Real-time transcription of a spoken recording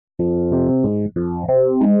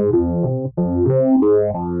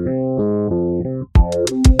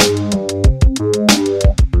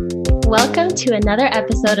Welcome to another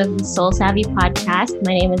episode of the Soul Savvy podcast.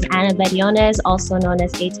 My name is Anna Bediones, also known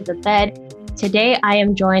as A to the Bed. Today, I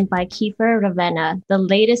am joined by Kiefer Ravena, the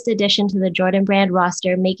latest addition to the Jordan Brand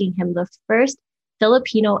roster, making him the first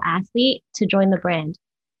Filipino athlete to join the brand.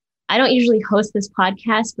 I don't usually host this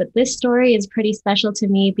podcast, but this story is pretty special to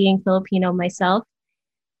me, being Filipino myself.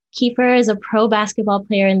 Kiefer is a pro basketball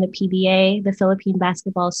player in the PBA, the Philippine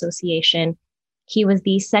Basketball Association. He was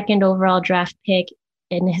the second overall draft pick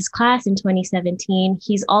in his class in 2017.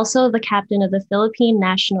 He's also the captain of the Philippine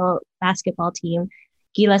national basketball team,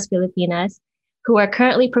 Gilas Filipinas, who are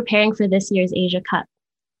currently preparing for this year's Asia Cup.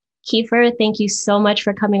 Kiefer, thank you so much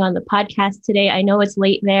for coming on the podcast today. I know it's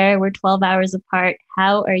late there. We're 12 hours apart.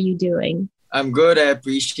 How are you doing? I'm good. I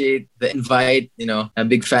appreciate the invite. I'm a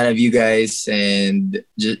big fan of you guys and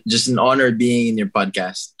just an honor being in your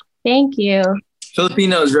podcast. Thank you.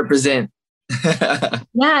 Filipinos represent.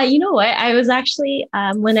 Yeah, you know what? I was actually,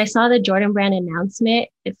 when I saw the Jordan Brand announcement,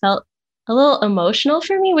 it felt a little emotional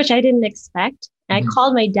for me, which I didn't expect. And I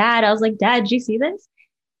called my dad. I was like, Dad, did you see this?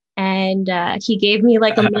 And he gave me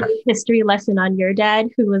like a mini history lesson on your dad,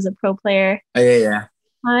 who was a pro player. Oh, yeah.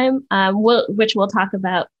 Which we'll talk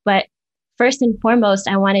about. But first and foremost,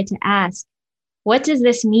 I wanted to ask, what does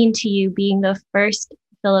this mean to you being the first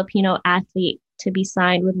Filipino athlete to be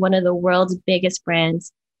signed with one of the world's biggest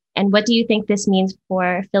brands? And what do you think this means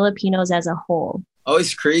for Filipinos as a whole? Oh,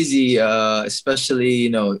 it's crazy,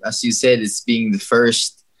 especially, as you said, it's being the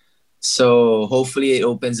first. So hopefully it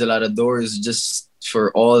opens a lot of doors just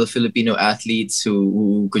for all the Filipino athletes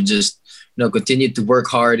who could just, continue to work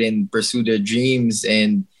hard and pursue their dreams.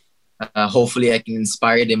 And hopefully I can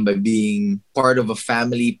inspire them by being part of a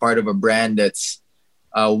family, part of a brand that's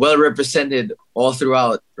well represented all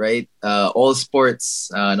throughout, right? All sports,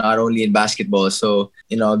 not only in basketball. So,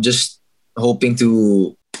 I'm just hoping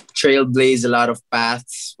to trailblaze a lot of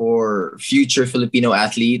paths for future Filipino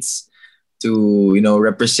athletes to,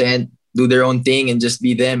 represent, do their own thing and just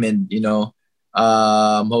be them. And,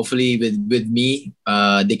 hopefully with me,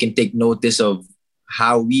 they can take notice of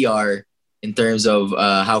how we are in terms of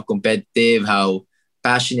how competitive, how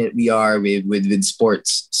passionate we are with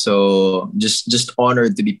sports. So just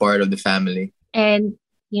honored to be part of the family. And,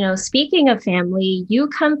 speaking of family, you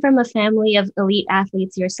come from a family of elite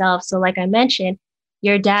athletes yourself. So like I mentioned,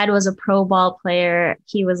 your dad was a pro ball player.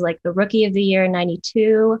 He was like the rookie of the year in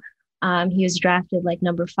 92. He was drafted like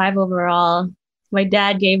number 5 overall. My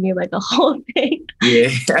dad gave me like a whole thing. Yeah.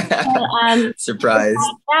 Surprise.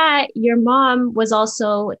 That your mom was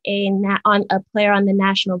also a player on the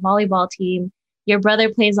national volleyball team. Your brother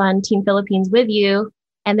plays on Team Philippines with you,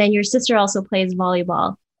 and then your sister also plays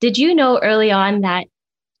volleyball. Did you know early on that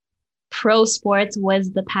pro sports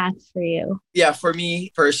was the path for you? Yeah, for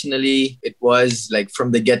me personally, it was like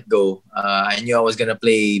from the get-go. I knew I was gonna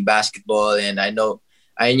play basketball, and I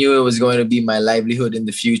knew it was going to be my livelihood in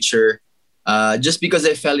the future. Just because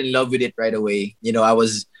I fell in love with it right away. I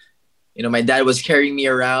was, my dad was carrying me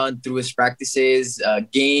around through his practices,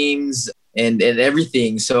 games, and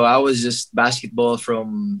everything. So I was just basketball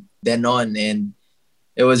from then on. And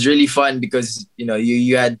it was really fun because,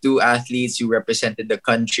 you had 2 athletes who represented the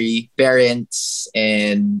country, parents,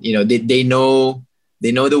 and, they know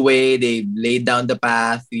the way. They laid down the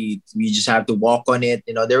path. We just have to walk on it.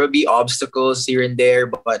 There will be obstacles here and there,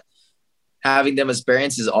 but having them as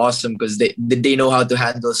parents is awesome because they know how to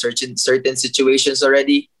handle certain situations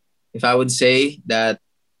already. If I would say that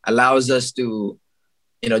allows us to,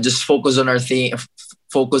 just focus on our thing,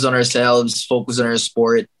 focus on ourselves, focus on our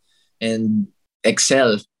sport, and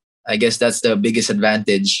excel. I guess that's the biggest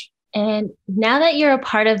advantage. And now that you're a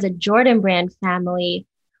part of the Jordan Brand family,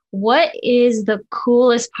 what is the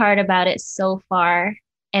coolest part about it so far?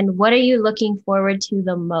 And what are you looking forward to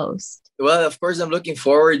the most? Well, of course, I'm looking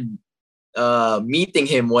forward meeting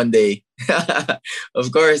him one day.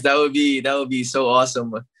 Of course, that would be so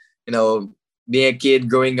awesome. Being a kid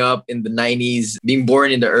growing up in the 90s, being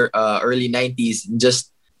born in the early 90s, and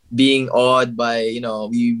just being awed by,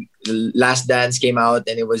 Last Dance came out,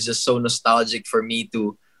 and it was just so nostalgic for me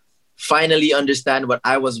to finally understand what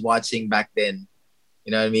I was watching back then.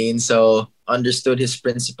 You know what I mean? So understood his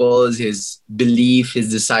principles, his belief, his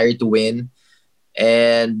desire to win.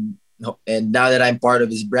 And now that I'm part of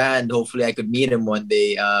his brand, hopefully I could meet him one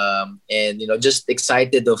day. And just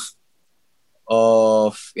excited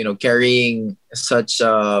of carrying such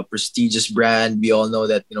a prestigious brand. We all know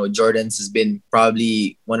that Jordan's has been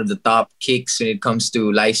probably one of the top kicks when it comes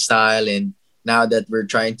to lifestyle, and now that we're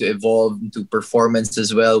trying to evolve into performance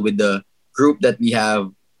as well with the group that we have,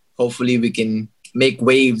 hopefully we can make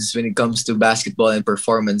waves when it comes to basketball and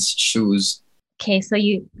performance shoes. Okay, so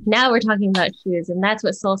you now we're talking about shoes, and that's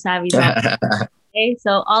what Soul Savvy's all. Okay,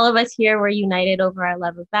 so all of us here were united over our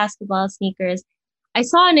love of basketball, sneakers. I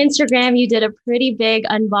saw on Instagram you did a pretty big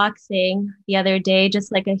unboxing the other day,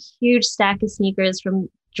 just like a huge stack of sneakers from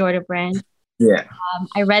Jordan Brand. Yeah.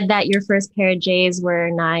 I read that your first pair of J's were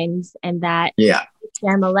nines, and that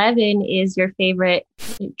Jam 11 is your favorite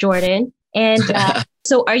Jordan. And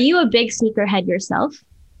so, are you a big sneakerhead yourself?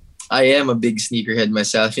 I am a big sneakerhead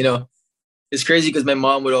myself. You know, it's crazy because my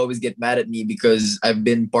mom would always get mad at me because I've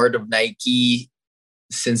been part of Nike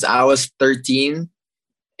since I was 13.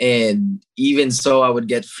 And even so, I would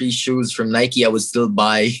get free shoes from Nike. I would still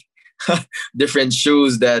buy different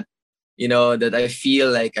shoes that, you know, that I feel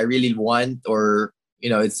like I really want, or, you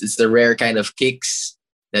know, it's the rare kind of kicks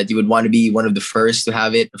that you would want to be one of the first to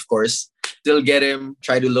have it, of course. Still get him,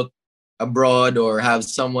 try to look abroad or have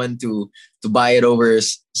someone to buy it over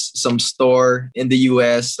some store in the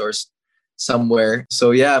US or somewhere.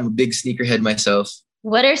 So yeah, I'm a big sneakerhead myself.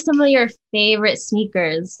 What are some of your favorite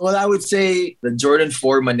sneakers? Well, I would say the Jordan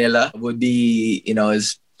 4 Manila would be, you know,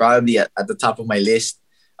 is probably at the top of my list.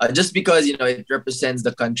 Just because, you know, it represents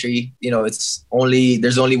the country. You know, there's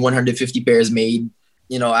only 150 pairs made.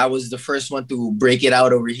 You know, I was the first one to break it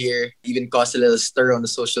out over here, even caused a little stir on the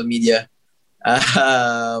social media.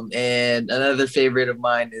 And another favorite of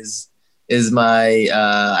mine is my,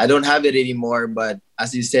 I don't have it anymore, but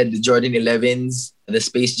as you said, the Jordan 11s, the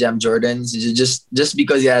Space Jam Jordans, just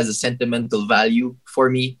because it has a sentimental value for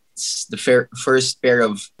me. It's the first pair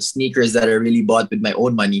of sneakers that I really bought with my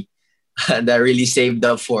own money that I really saved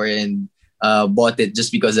up for and bought it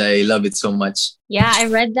just because I love it so much. Yeah, I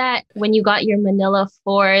read that when you got your Manila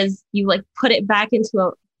 4s, you like put it back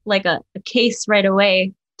into a case right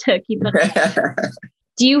away to keep it.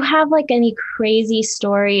 Do you have like any crazy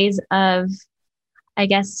stories of, I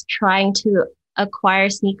guess, trying to acquire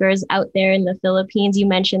sneakers out there in the Philippines? You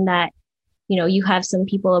mentioned that, you know, you have some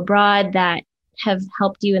people abroad that have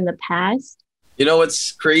helped you in the past. You know,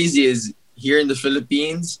 what's crazy is here in the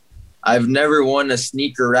Philippines, I've never won a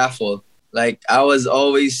sneaker raffle. Like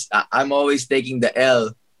I'm always taking the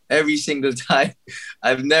L every single time.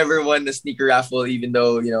 I've never won a sneaker raffle, even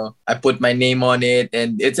though, you know, I put my name on it,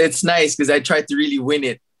 and it's nice because I try to really win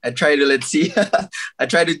it. I try to I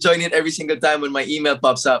try to join it every single time when my email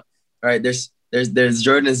pops up. All right, there's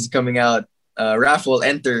Jordans coming out, raffle,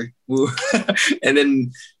 enter, woo. And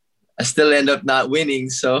then I still end up not winning.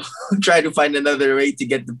 So try to find another way to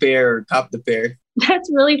get the pair or cop the pair.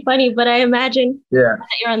 That's really funny, but I imagine that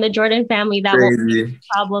you're on the Jordan family, that won't be a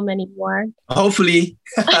problem anymore. Hopefully.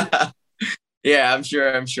 Yeah, I'm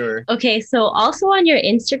sure. Okay, so also on your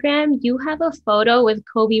Instagram, you have a photo with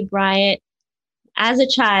Kobe Bryant as a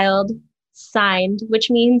child signed,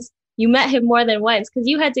 which means you met him more than once because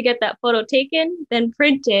you had to get that photo taken, then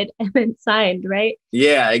printed, and then signed, right?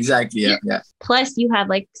 Yeah, exactly. Yeah. Plus, you have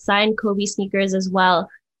like signed Kobe sneakers as well.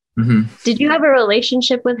 Mm-hmm. Did you have a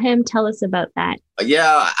relationship with him? Tell us about that.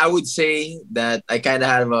 Yeah, I would say that I kind of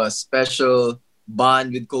have a special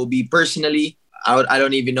bond with Kobe personally. I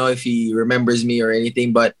don't even know if he remembers me or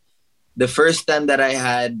anything, but the first time that I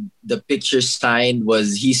had the picture signed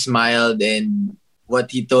was he smiled, and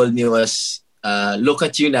what he told me was, look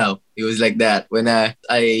at you now. It was like that. When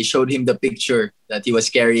I showed him the picture that he was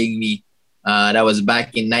carrying me, that was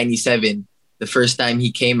back in 97, the first time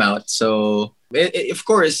he came out. So of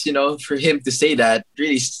course, you know, for him to say that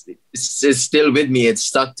really is still with me. It's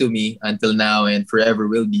stuck to me until now and forever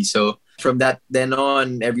will be. So from that then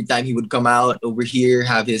on, every time he would come out over here,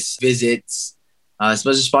 have his visits, as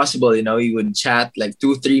much as possible, you know, he would chat like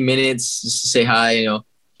 2-3 minutes just to say hi. You know,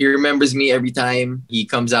 he remembers me every time he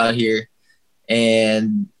comes out here.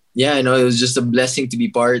 And yeah, you know, it was just a blessing to be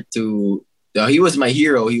part to. He was my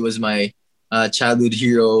hero. He was my childhood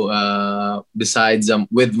hero, besides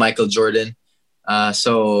with Michael Jordan.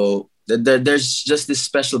 So there's just this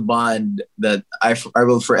special bond that I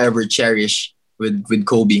will forever cherish with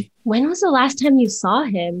Kobe. When was the last time you saw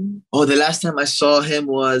him? Oh, the last time I saw him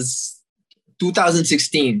was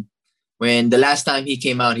 2016, when the last time he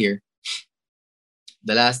came out here.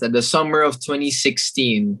 The summer of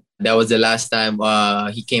 2016, that was the last time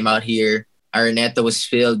he came out here. Araneta was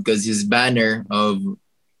filled because his banner of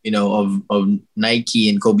Nike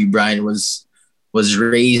and Kobe Bryant was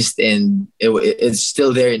raised, and it's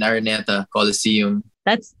still there in Araneta Coliseum.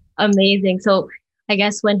 That's amazing. So I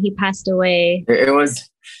guess when he passed away,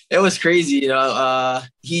 it was crazy. You know,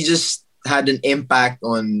 he just had an impact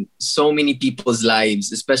on so many people's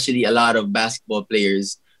lives, especially a lot of basketball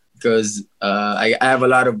players, because I have a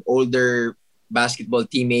lot of older basketball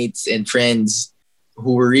teammates and friends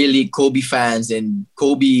who were really Kobe fans, and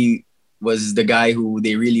Kobe was the guy who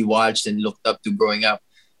they really watched and looked up to growing up.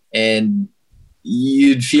 And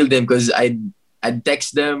you'd feel them because I'd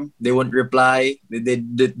text them, they wouldn't reply.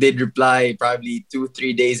 They'd reply probably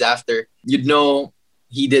 2-3 days after. You'd know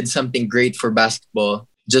he did something great for basketball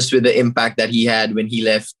just with the impact that he had when he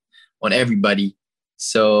left on everybody.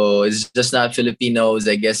 So it's just not Filipinos,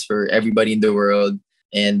 I guess, for everybody in the world.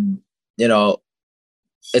 And, you know,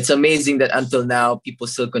 it's amazing that until now, people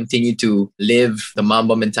still continue to live the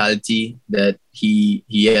Mamba mentality that he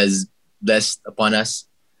has blessed upon us.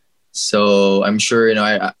 So I'm sure,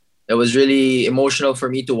 it was really emotional for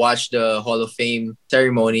me to watch the Hall of Fame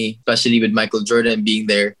ceremony, especially with Michael Jordan being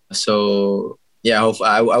there. So yeah,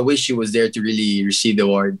 I wish he was there to really receive the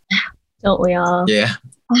award. Don't we all? Yeah.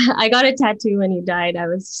 I got a tattoo when he died. I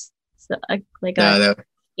was That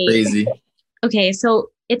crazy. Okay,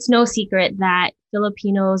 so it's no secret that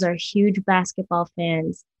Filipinos are huge basketball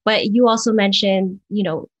fans. But you also mentioned,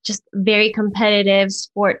 just very competitive.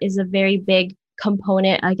 Sport is a very big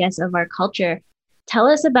component, I guess, of our culture. Tell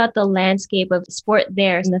us about the landscape of sport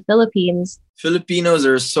there in the Philippines. Filipinos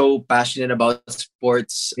are so passionate about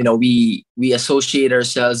sports. We associate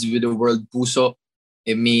ourselves with the word puso.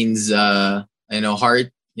 It means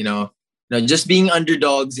heart. Just being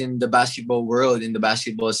underdogs in the basketball world, in the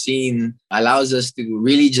basketball scene, allows us to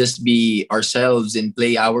really just be ourselves and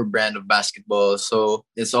play our brand of basketball. So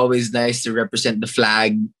it's always nice to represent the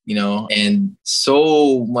flag, and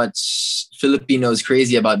so much Filipinos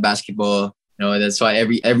crazy about basketball. That's why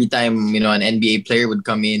every time, an NBA player would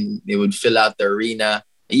come in, they would fill out the arena,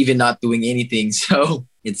 even not doing anything. So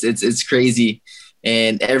it's crazy.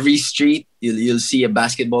 And every street, you'll see a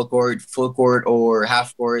basketball court, full court or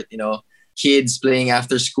half court, kids playing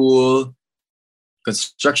after school,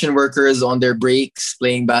 construction workers on their breaks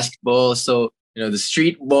playing basketball. So, the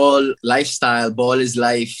street ball lifestyle, ball is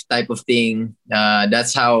life type of thing.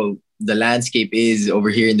 That's how the landscape is over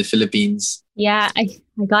here in the Philippines. Yeah, I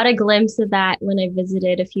got a glimpse of that when I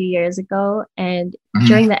visited a few years ago and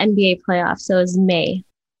during the NBA playoffs. So it was May.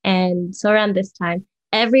 And so around this time,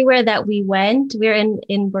 everywhere that we went, we were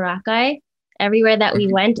in Boracay. Everywhere that we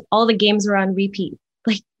went, all the games were on repeat.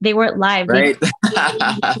 Like they weren't live. Right. Kept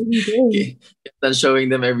on showing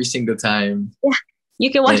them every single time. Yeah,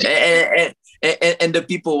 you can watch it. And the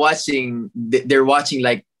people watching, they're watching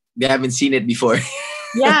like they haven't seen it before.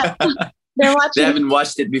 Yeah. They're watching. They haven't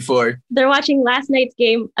watched it before. They're watching last night's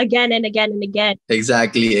game again and again and again.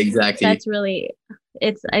 Exactly. That's really,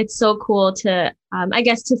 it's so cool to, I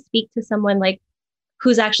guess, to speak to someone like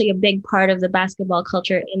who's actually a big part of the basketball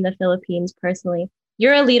culture in the Philippines personally.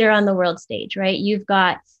 You're a leader on the world stage, right? You've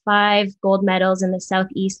got 5 gold medals in the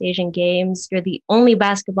Southeast Asian Games. You're the only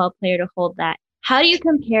basketball player to hold that. How do you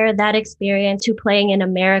compare that experience to playing in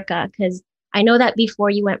America? Because I know that before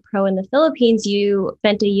you went pro in the Philippines, you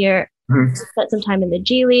spent a year, spent some time in the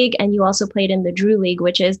G League, and you also played in the Drew League,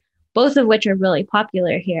 both of which are really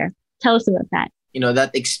popular here. Tell us about that.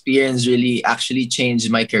 That experience really actually changed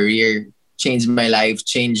my career, changed my life,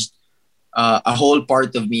 changed a whole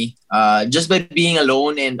part of me. Just by being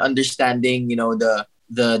alone and understanding,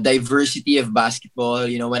 the diversity of basketball.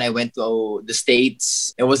 When I went to the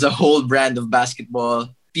States, it was a whole brand of basketball.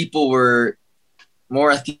 People were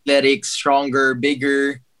more athletic, stronger,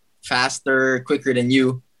 bigger, faster, quicker than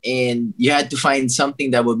you. And you had to find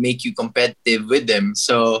something that would make you competitive with them.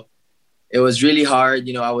 So it was really hard.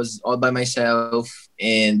 I was all by myself,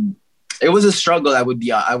 and it was a struggle. I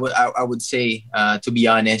would say, to be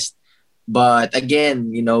honest. But again,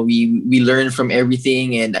 we learned from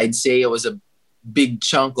everything, and I'd say it was a big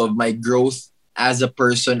chunk of my growth as a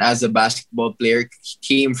person, as a basketball player,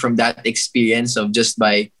 came from that experience of just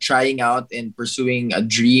by trying out and pursuing a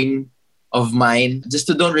dream of mine, just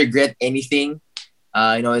to don't regret anything.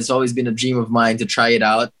 It's always been a dream of mine to try it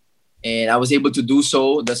out, and I was able to do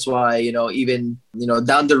so. That's why, even,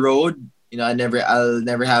 down the road, I'll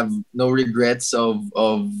never have no regrets of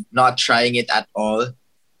not trying it at all.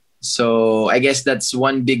 So I guess that's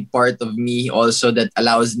one big part of me also that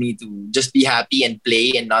allows me to just be happy and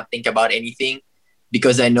play and not think about anything,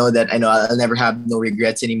 because I know I'll never have no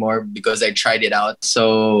regrets anymore because I tried it out.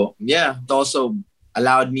 So yeah, it also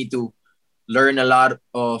allowed me to learn a lot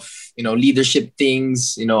of, leadership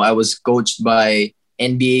things. I was coached by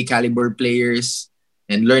NBA caliber players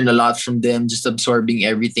and learned a lot from them, just absorbing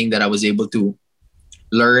everything that I was able to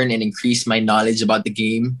learn and increase my knowledge about the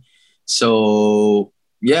game. So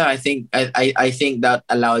yeah, I think that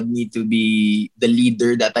allowed me to be the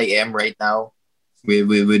leader that I am right now.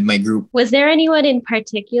 with my group. Was there anyone in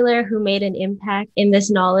particular who made an impact in this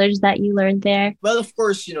knowledge that you learned there? Well, of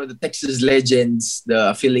course, the Texas Legends,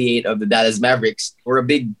 the affiliate of the Dallas Mavericks, were a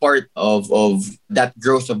big part of that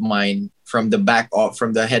growth of mine from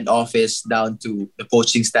from the head office down to the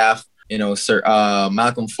coaching staff. Sir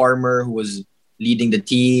Malcolm Farmer, who was leading the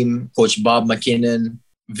team, Coach Bob McKinnon,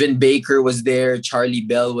 Vin Baker was there, Charlie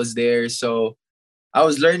Bell was there. So I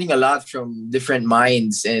was learning a lot from different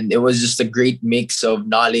minds, and it was just a great mix of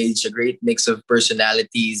knowledge, a great mix of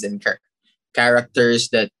personalities and characters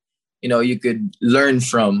that you could learn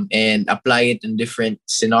from and apply it in different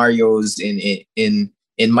scenarios in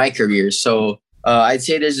my career. So I'd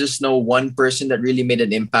say there's just no one person that really made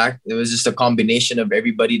an impact. It was just a combination of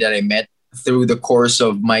everybody that I met through the course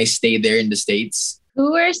of my stay there in the States.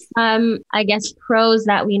 Who are some, I guess, pros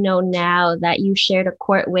that we know now that you shared a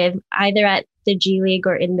court with, either at the G League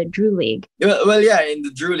or in the Drew League? Well, yeah, in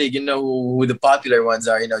the Drew League, who the popular ones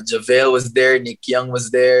are. JaVale was there, Nick Young was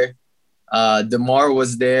there, DeMar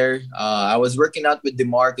was there. I was working out with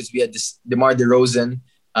DeMar because we had this DeMar DeRozan,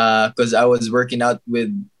 because I was working out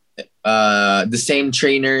with the same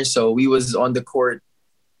trainer. So we was on the court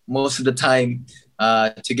most of the time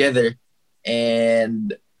together.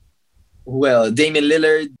 And, well, Damian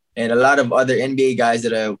Lillard and a lot of other NBA guys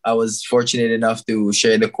that I was fortunate enough to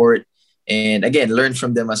share the court and, again, learn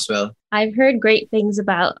from them as well. I've heard great things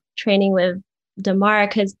about training with DeMar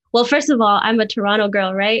because, well, first of all, I'm a Toronto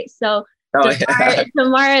girl, right? So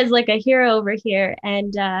DeMar is like a hero over here.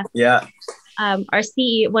 And yeah. Our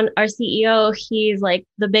CEO, he's like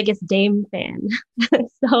the biggest Dame fan.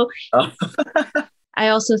 So I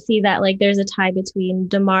also see that like there's a tie between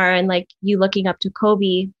DeMar and like you looking up to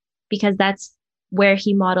Kobe because that's where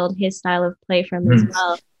he modeled his style of play from as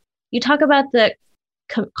well. You talk about the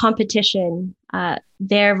competition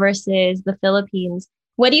there versus the Philippines.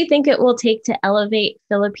 What do you think it will take to elevate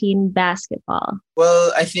Philippine basketball?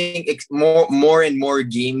 Well, I think more and more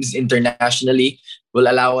games internationally will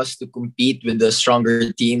allow us to compete with the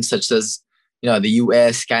stronger teams such as, the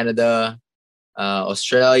US, Canada,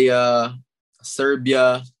 Australia,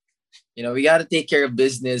 Serbia. We got to take care of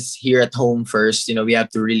business here at home first. We have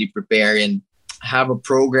to really prepare and have a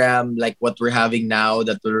program like what we're having now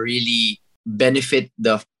that will really benefit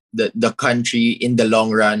the country in the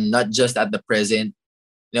long run, not just at the present.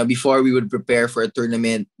 Before we would prepare for a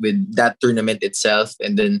tournament with that tournament itself,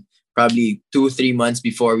 and then probably 2-3 months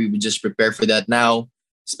before we would just prepare for that. Now,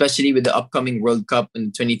 especially with the upcoming World Cup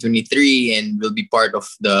in 2023, and we'll be part of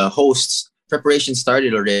the hosts, preparation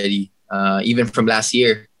started already, even from last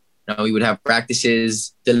year. We would have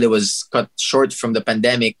practices till it was cut short from the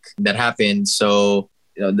pandemic that happened. So,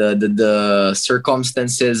 the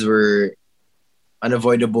circumstances were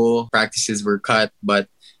unavoidable. Practices were cut, but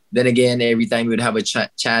then again, every time we would have a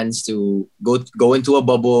chance to go into a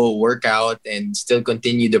bubble, work out, and still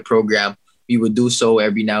continue the program, we would do so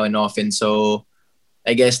every now and often. So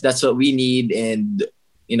I guess that's what we need, and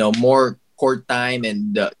more court time,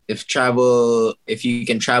 and if you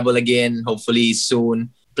can travel again, hopefully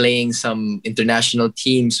soon, playing some international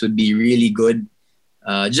teams would be really good.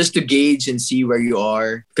 Just to gauge and see where you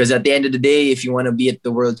are, because at the end of the day, if you want to be at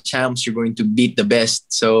the world champs, you're going to beat the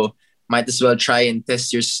best. So might as well try and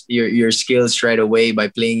test your skills right away by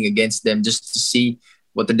playing against them, just to see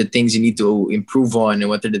what are the things you need to improve on and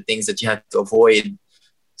what are the things that you have to avoid.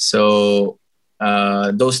 So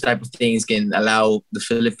those type of things can allow the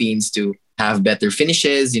Philippines to have better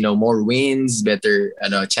finishes, more wins, better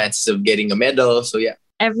chances of getting a medal. So yeah.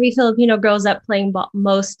 Every Filipino grows up playing ball.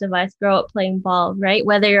 Most of us grow up playing ball, right?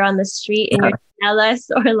 Whether you're on the street in your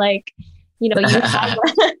LS or like,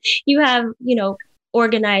 you have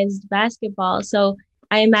organized basketball. So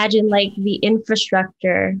I imagine like the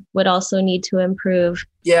infrastructure would also need to improve.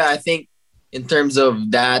 Yeah, I think in terms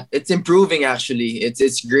of that, it's improving actually.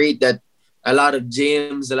 It's great that a lot of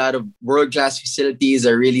gyms, a lot of world-class facilities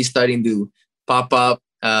are really starting to pop up.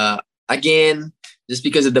 Again, just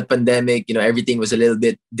because of the pandemic, everything was a little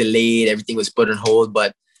bit delayed, everything was put on hold.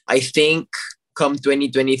 But I think come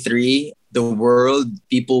 2023, the world,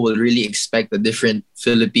 people will really expect a different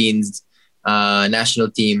Philippines national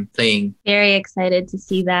team playing. Very excited to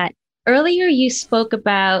see that. Earlier, you spoke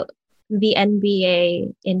about the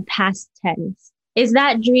NBA in past tense. Is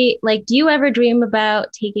that dream, like, do you ever dream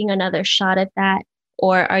about taking another shot at that?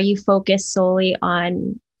 Or are you focused solely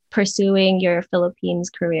on pursuing your Philippines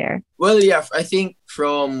career? Well, yeah, I think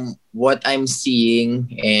from what I'm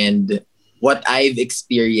seeing and what I've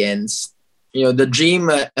experienced, the dream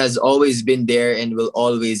has always been there and will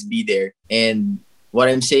always be there. And what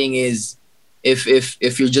I'm saying is, if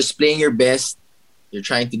you're just playing your best you're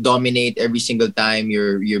trying to dominate every single time.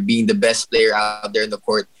 You're being the best player out there in the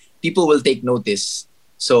court. People will take notice.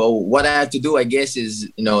 So what I have to do, I guess, is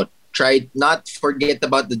try not forget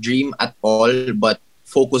about the dream at all, but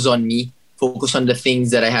focus on me. Focus on the things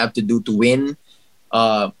that I have to do to win.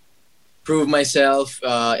 Prove myself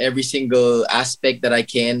every single aspect that I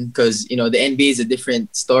can, because the NBA is a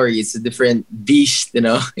different story. It's a different beast.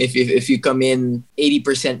 If you come in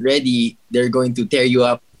 80% ready, they're going to tear you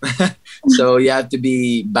up. So you have to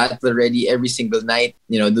be battle ready every single night.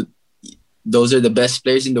 Those are the best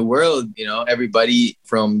players in the world. Everybody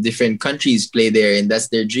from different countries play there, and that's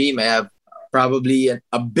their dream. I have probably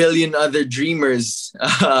a billion other dreamers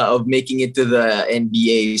of making it to the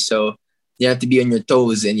NBA. So you have to be on your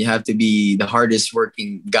toes, and you have to be the hardest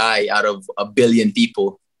working guy out of a billion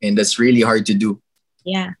people. And that's really hard to do.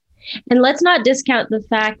 Yeah. And let's not discount the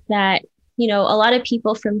fact that, a lot of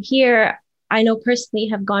people from here, I know personally,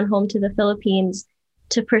 have gone home to the Philippines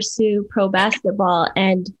to pursue pro basketball.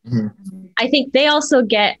 And I think they also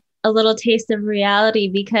get a little taste of reality,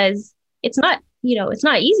 because it's not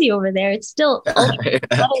easy over there. It's still ultra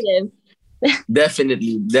competitive.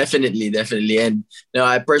 Definitely. And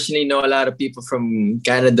I personally know a lot of people from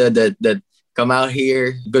Canada that come out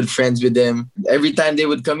here, good friends with them. Every time they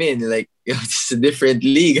would come in, like, it's a different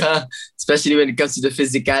league, huh? Especially when it comes to the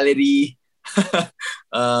physicality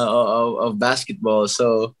of basketball.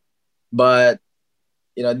 So, but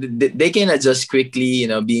they can adjust quickly.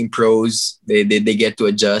 Being pros, they get to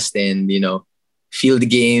adjust and feel the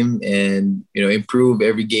game and improve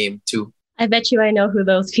every game too. I bet you I know who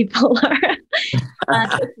those people are.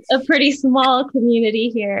 A pretty small community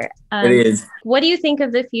here. It is. What do you think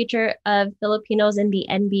of the future of Filipinos in the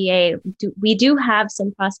NBA? We do have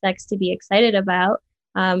some prospects to be excited about.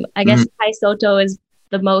 I guess Kai Soto is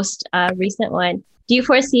the most recent one. Do you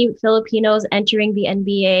foresee Filipinos entering the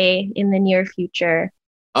NBA in the near future?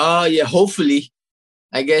 Yeah, hopefully.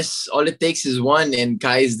 I guess all it takes is one, and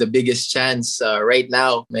Kai is the biggest chance right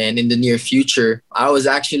now, and in the near future. I was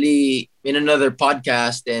actually in another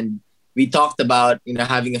podcast, and we talked about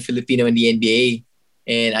having a Filipino in the NBA,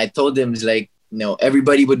 and I told them, it's like,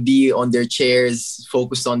 everybody would be on their chairs,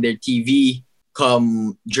 focused on their TV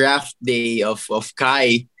come draft day of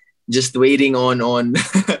Kai, just waiting on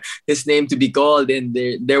his name to be called. And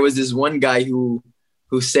there was this one guy who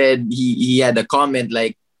said he had a comment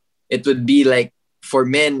like, it would be like, for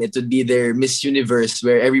men, it would be their Miss Universe,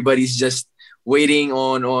 where everybody's just waiting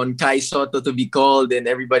on Kai Soto to be called, and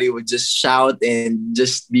everybody would just shout and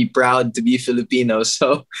just be proud to be Filipino.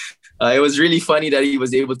 So it was really funny that he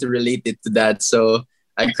was able to relate it to that. So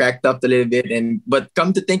I cracked up a little bit, but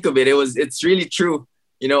come to think of it, it's really true.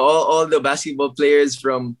 All the basketball players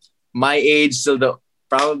from my age till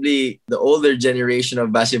probably the older generation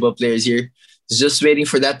of basketball players here, just waiting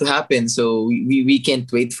for that to happen. So we can't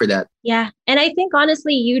wait for that. Yeah. And I think,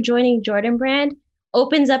 honestly, you joining Jordan Brand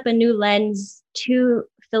opens up a new lens to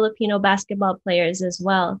Filipino basketball players as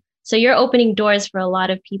well. So you're opening doors for a lot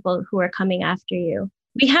of people who are coming after you.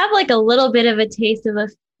 We have like a little bit of a taste of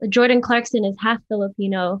Jordan Clarkson is half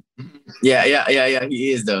Filipino. Yeah.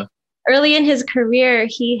 He is, though. Early in his career,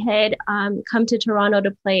 he had come to Toronto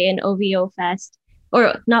to play in OVO Fest,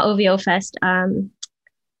 or not OVO Fest.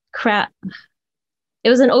 It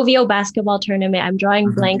was an OVO basketball tournament. I'm drawing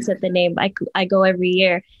blanks at the name. I go every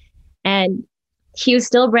year, and he was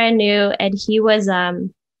still brand new, and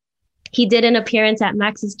he did an appearance at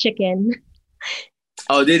Max's Chicken.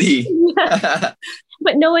 Oh, did he?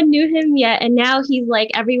 But no one knew him yet, and now he's like,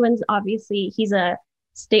 everyone's obviously, he's a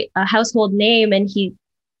household name, and he's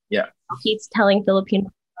telling Filipino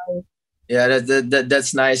stories. Yeah,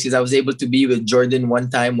 that's nice, because I was able to be with Jordan one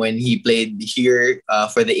time when he played here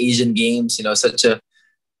for the Asian Games. Such a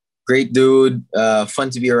great dude, fun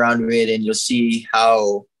to be around with, and you'll see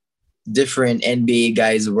how different NBA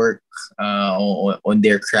guys work on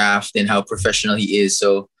their craft and how professional he is.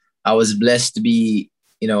 So I was blessed to be,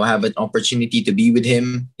 have an opportunity to be with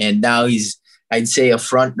him, and now he's, I'd say, a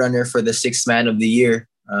front runner for the sixth man of the year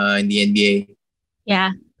in the NBA.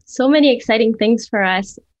 Yeah, so many exciting things for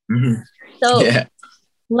us. So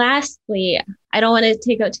lastly, I don't want to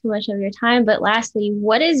take out too much of your time, but lastly,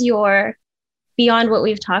 what is beyond what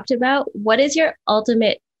we've talked about, what is your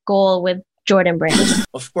ultimate goal with Jordan Brand?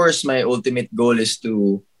 Of course, my ultimate goal is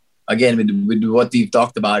to, again, with what we've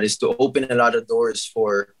talked about, is to open a lot of doors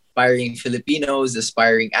for aspiring Filipinos,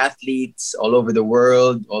 aspiring athletes all over the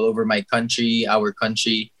world, all over my country, our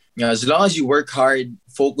country. As long as you work hard,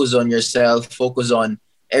 focus on yourself, focus on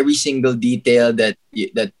every single detail that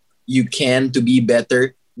you can to be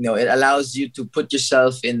better. It allows you to put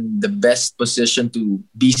yourself in the best position to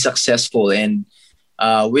be successful. And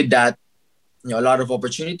with that, a lot of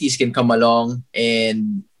opportunities can come along,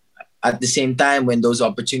 and at the same time, when those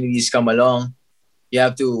opportunities come along, you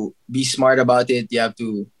have to be smart about it. You have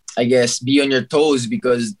to, I guess, be on your toes,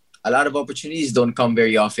 because a lot of opportunities don't come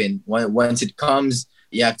very often. Once it comes,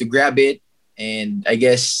 you have to grab it. And I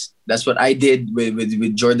guess that's what I did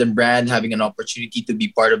with Jordan Brand, having an opportunity to be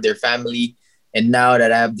part of their family. And now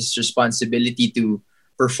that I have this responsibility to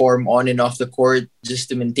perform on and off the court, just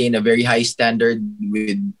to maintain a very high standard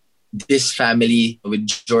with this family, with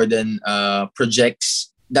Jordan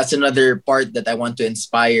projects. That's another part that I want to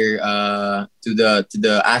inspire to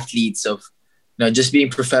the athletes of, just being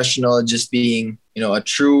professional, just being, a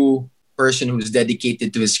true person who's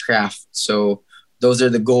dedicated to his craft. So those are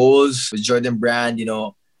the goals with Jordan Brand.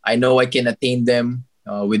 I know I can attain them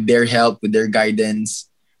with their help, with their guidance.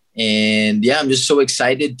 And yeah, I'm just so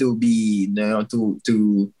excited to be,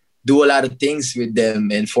 to do a lot of things with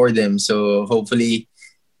them and for them. So hopefully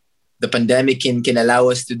the pandemic can allow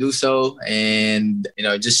us to do so. And,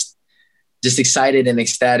 just excited and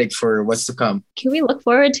ecstatic for what's to come. Can we look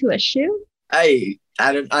forward to a shoe? I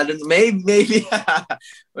don't, maybe.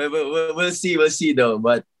 We'll see though.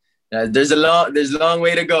 But there's a long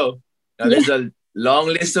way to go. There's a long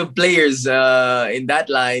list of players in that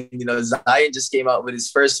line. Zion just came out with his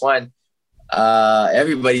first one.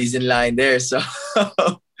 Everybody's in line there. So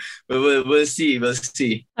we'll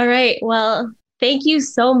see. All right. Well, thank you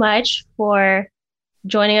so much for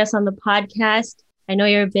joining us on the podcast. I know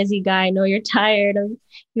you're a busy guy. I know you're tired.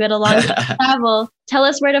 You had a long travel. Tell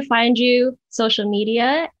us where to find you, social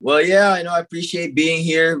media. Well, yeah, I appreciate being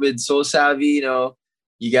here with Soul Savvy.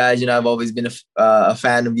 You guys, I've always been a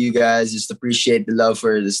fan of you guys. Just appreciate the love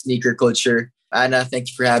for the sneaker culture. Anna, thank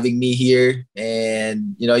you for having me here.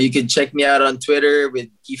 And, you can check me out on Twitter with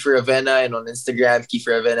Kiefer Ravena, and on Instagram,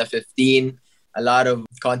 Kiefer Ravena 15. A lot of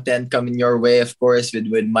content coming your way, of course,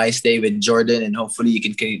 with my stay with Jordan. And hopefully you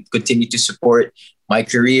can continue to support my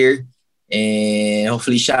career. And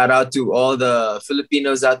hopefully shout out to all the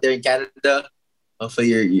Filipinos out there in Canada.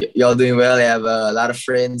 Hopefully y'all doing well. I have a lot of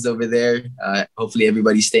friends over there. Hopefully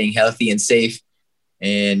everybody's staying healthy and safe.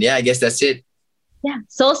 And yeah, I guess that's it. Yeah,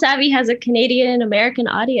 Soul Savvy has a Canadian and American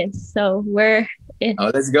audience. So we're in.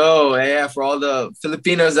 Oh, let's go. Yeah, for all the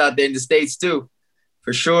Filipinos out there in the States too.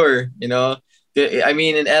 For sure. I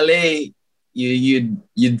mean, in LA,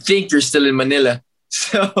 you'd think you're still in Manila.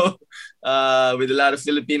 So with a lot of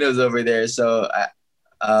Filipinos over there. So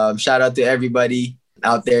shout out to everybody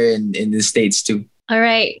out there in the States too. All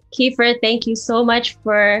right. Kiefer, thank you so much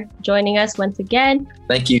for joining us once again.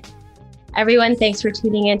 Thank you. Everyone, thanks for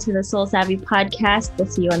tuning in to the Soul Savvy podcast. We'll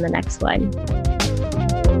see you on the next one.